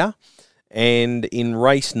 Horn Player. And in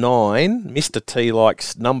race 9, Mr. T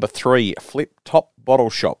likes number 3, Flip Top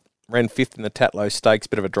Bottle Shop. Ran 5th in the Tatlow Stakes,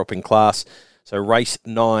 bit of a drop in class. So race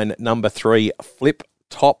 9, number 3, Flip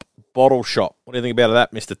Top Bottle Shop. What do you think about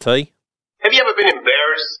that, Mr. T? Have you ever been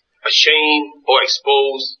embarrassed, ashamed, or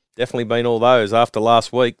exposed? Definitely been all those after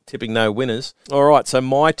last week, tipping no winners. All right, so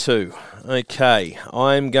my two. Okay,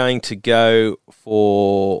 I'm going to go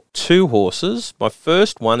for 2 horses. My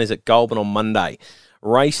first one is at Goulburn on Monday.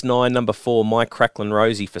 Race 9, number 4, My Cracklin'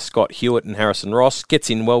 Rosie for Scott Hewitt and Harrison Ross. Gets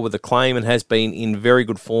in well with the claim and has been in very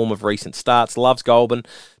good form of recent starts. Loves Goulburn.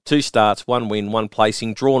 2 starts, 1 win, 1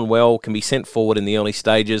 placing. Drawn well, can be sent forward in the early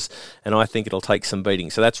stages, and I think it'll take some beating.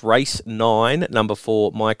 So that's race 9, number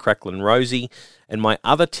 4, My Cracklin' Rosie. And my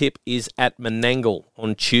other tip is at Menangle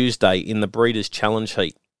on Tuesday in the Breeders' Challenge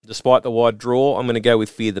Heat. Despite the wide draw, I'm going to go with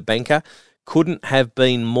Fear the Banker. Couldn't have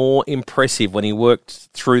been more impressive when he worked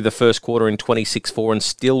through the first quarter in 26.4 and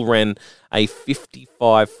still ran a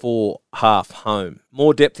 55.4 half home.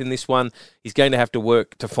 More depth in this one. He's going to have to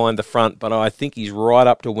work to find the front, but I think he's right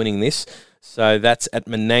up to winning this. So that's at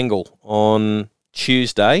Menangle on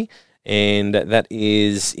Tuesday, and that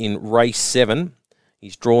is in race 7.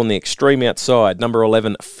 He's drawn the extreme outside, number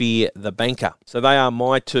 11, Fear the Banker. So they are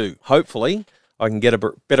my 2. Hopefully, I can get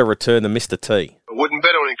a better return than Mr. T. I wouldn't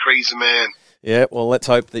bet on it, crazy man. Yeah, well, let's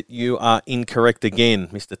hope that you are incorrect again,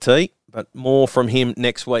 Mr. T. But more from him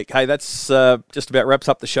next week. Hey, that's just about wraps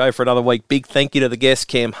up the show for another week. Big thank you to the guests,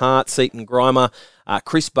 Cam Hart, Seaton Grima,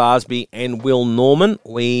 Chris Barsby and Will Norman.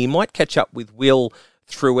 We might catch up with Will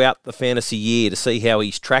throughout the fantasy year to see how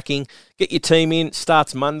he's tracking. Get your team in.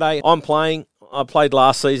 Starts Monday. I'm playing. I played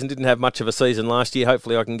last season, didn't have much of a season last year.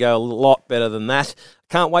 Hopefully I can go a lot better than that.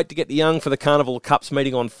 Can't wait to get the young for the Carnival Cups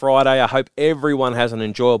meeting on Friday. I hope everyone has an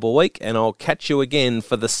enjoyable week, and I'll catch you again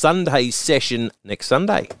for the SundHayes session next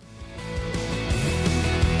Sunday.